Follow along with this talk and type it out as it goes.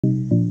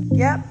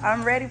Yep,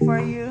 I'm ready for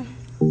you.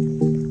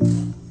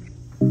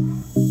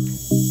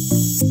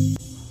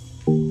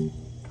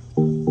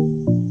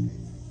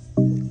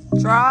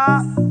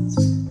 Drop,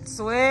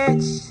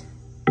 switch.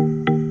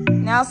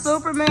 Now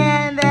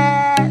Superman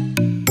that.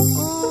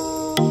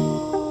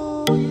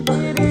 Ooh, you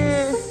did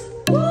it.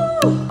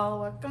 Woo! Oh,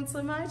 welcome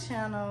to my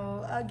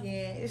channel.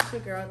 Again, it's your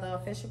girl, the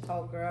official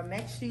pole girl.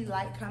 Make sure you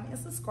like, comment, and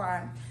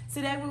subscribe.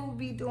 Today we will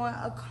be doing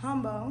a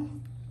combo.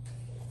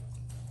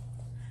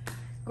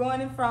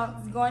 Going into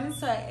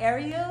an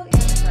aerial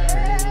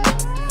invert.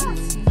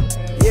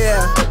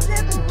 Yeah.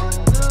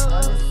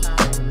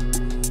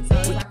 So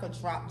it's like a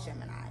drop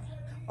Gemini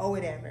or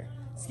whatever.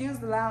 Excuse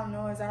the loud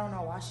noise. I don't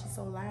know why she's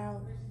so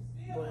loud,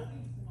 but.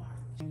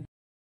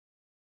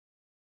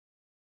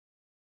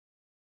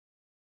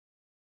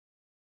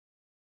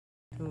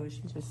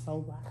 She's just so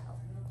loud.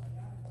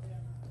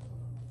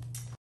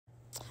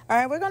 All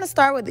right, we're going to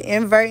start with the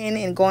inverting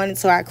and going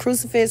into our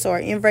crucifix or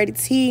inverted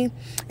T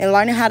and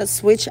learning how to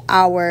switch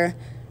our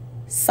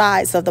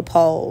sides of the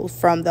pole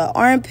from the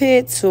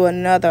armpit to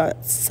another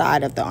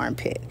side of the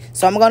armpit.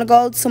 So I'm going to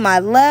go to my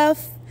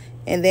left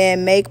and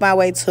then make my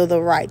way to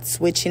the right,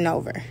 switching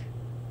over.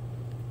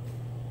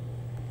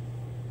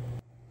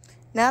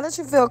 Now that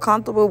you feel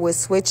comfortable with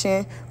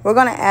switching, we're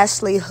going to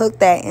actually hook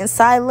that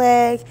inside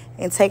leg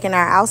and taking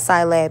our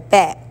outside leg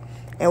back.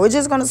 And we're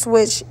just going to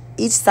switch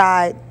each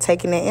side,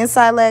 taking the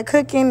inside leg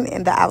hooking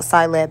and the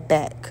outside leg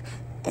back.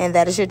 And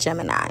that is your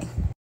Gemini.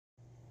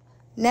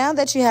 Now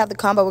that you have the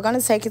combo, we're going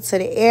to take it to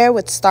the air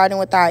starting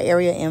with our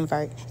area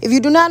invert. If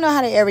you do not know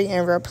how to area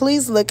invert,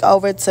 please look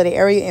over to the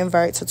area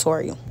invert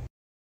tutorial.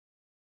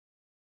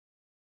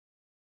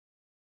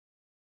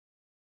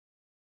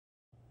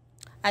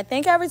 I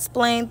think I've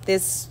explained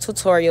this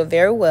tutorial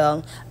very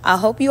well. I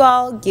hope you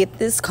all get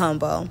this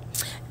combo.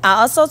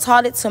 I also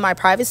taught it to my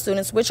private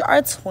students, which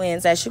are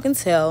twins, as you can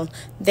tell.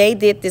 They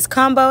did this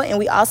combo, and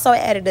we also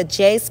added a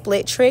jade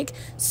split trick.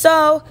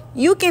 So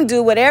you can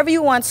do whatever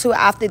you want to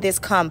after this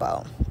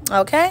combo,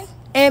 okay?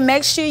 And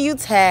make sure you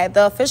tag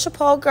the official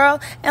pole girl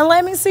and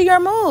let me see your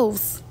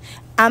moves.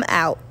 I'm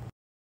out.